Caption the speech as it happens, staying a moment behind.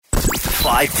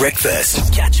5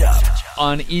 Breakfast. Catch up.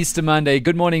 On Easter Monday.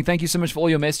 Good morning. Thank you so much for all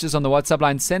your messages on the WhatsApp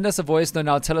line. Send us a voice note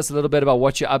now. Tell us a little bit about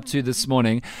what you're up to this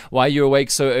morning, why you're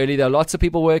awake so early. There are lots of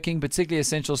people working, particularly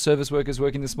essential service workers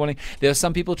working this morning. There are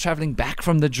some people traveling back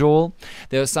from the draw.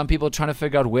 There are some people trying to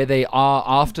figure out where they are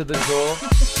after the draw.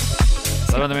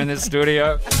 Some of them in this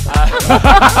studio.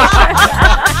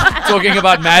 Talking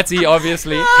about Matty,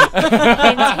 obviously.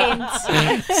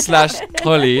 Slash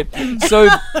Holly. So,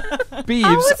 Beebs.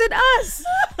 How was it us?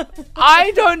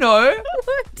 I don't know.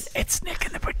 What? It's Nick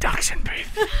in the production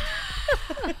booth.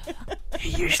 He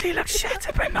usually looks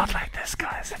shattered, but not like this,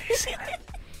 guys. Have you seen it?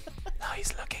 No,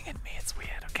 he's looking at me. It's weird.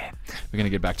 Okay. We're going to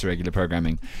get back to regular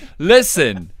programming.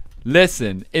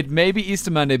 Listen, it may be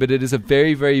Easter Monday, but it is a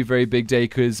very, very, very big day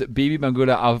because Bibi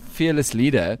Mangula, our fearless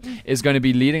leader, is going to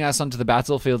be leading us onto the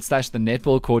battlefield / the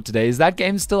netball court today. Is that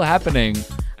game still happening?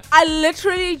 I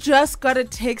literally just got a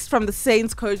text from the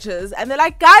Saints coaches and they're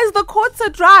like, guys, the courts are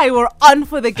dry. We're on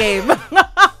for the game.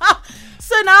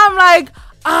 So now I'm like,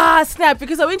 snap,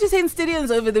 because I went to St Stithians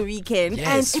over the weekend.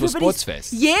 Yes, and for Sports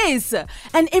Fest. Yes,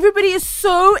 and everybody is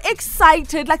so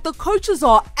excited. Like the coaches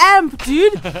are amped,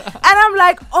 dude. And I'm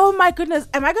like, oh my goodness,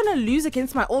 am I going to lose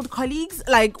against my old colleagues?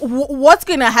 Like, what's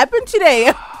going to happen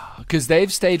today? Because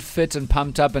they've stayed fit and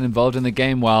pumped up and involved in the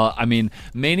game while, I mean,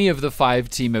 many of the 5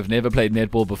 team have never played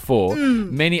netball before.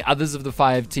 Many others of the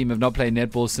 5 team have not played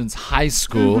netball since high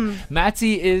school.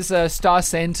 Matty is a star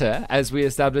center, as we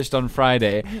established on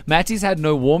Friday. Matty's had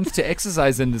no warmth to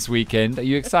exercise in this weekend. Are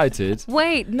you excited?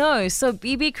 Wait, no. So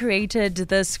BB created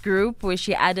this group where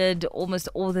she added almost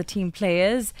all the team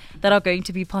players that are going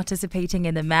to be participating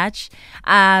in the match.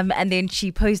 And then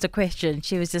she posed a question.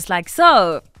 She was just like,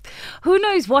 so, who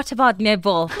knows what about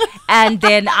netball? And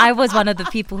then I was one of the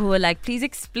people who were like, please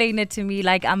explain it to me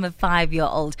like I'm a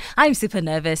 5-year-old. I'm super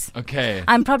nervous. Okay.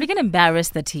 I'm probably going to embarrass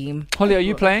the team. Holly, are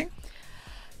you playing?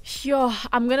 Sure,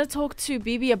 I'm going to talk to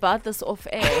Bibi about this off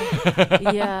air.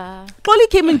 Yeah. Polly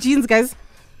came in jeans, guys.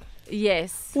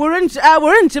 Yes. We're in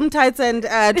gym tights and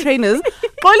trainers.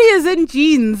 Polly is in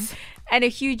jeans. And a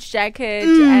huge jacket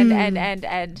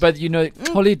and But you know,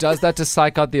 Holly does that to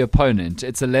psych out the opponent.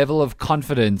 It's a level of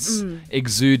confidence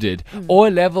exuded or a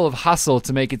level of hustle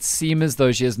to make it seem as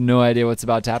though she has no idea what's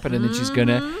about to happen and then she's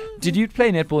gonna... Did you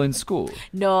play netball in school?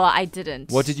 No, I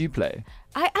didn't. What did you play?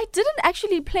 I didn't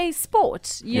actually play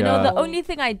sport. You know, the only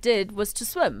thing I did was to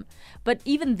swim. But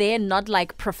even then, not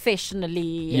like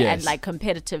professionally and like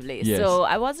competitively. Yes. So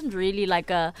I wasn't really like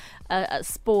a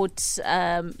sport,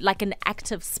 like an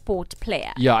active sport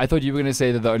player. Yeah, I thought you were going to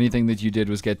say that the only thing that you did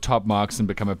was get top marks and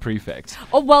become a prefect.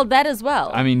 Oh, well, that as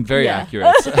well. I mean, very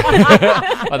accurate.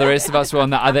 While the rest of us were on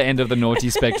the other end of the naughty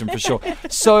spectrum for sure.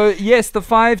 So, yes, the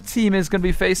 5 team is going to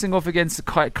be facing off against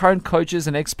current coaches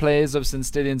and ex-players of St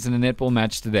Stithians in a netball match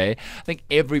today. I think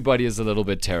everybody is a little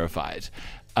bit terrified,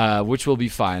 which will be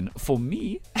fine for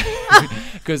me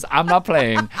because I'm not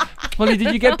playing. Holly,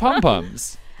 did you get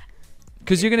pom-poms?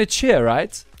 Because you're going to cheer,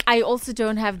 right? I also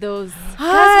don't have those.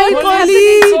 Hi, What's Polly.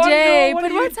 happening today? What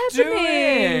But are what's you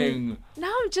happening? doing?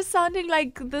 Now I'm just sounding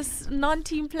like this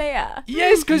non-team player.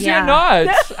 Yes, because you're not.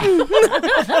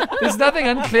 There's nothing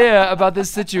unclear about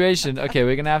this situation. Okay,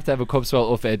 we're going to have a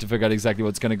corpsewell off air to figure out exactly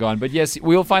what's going to go on. But yes,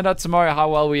 we'll find out tomorrow how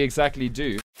well we exactly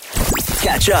do.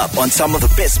 Catch up on some of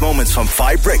the best moments from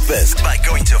 5 Breakfast by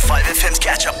going to 5FM's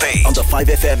catch-up page on the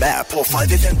 5FM app or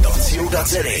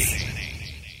 5FM.co.za.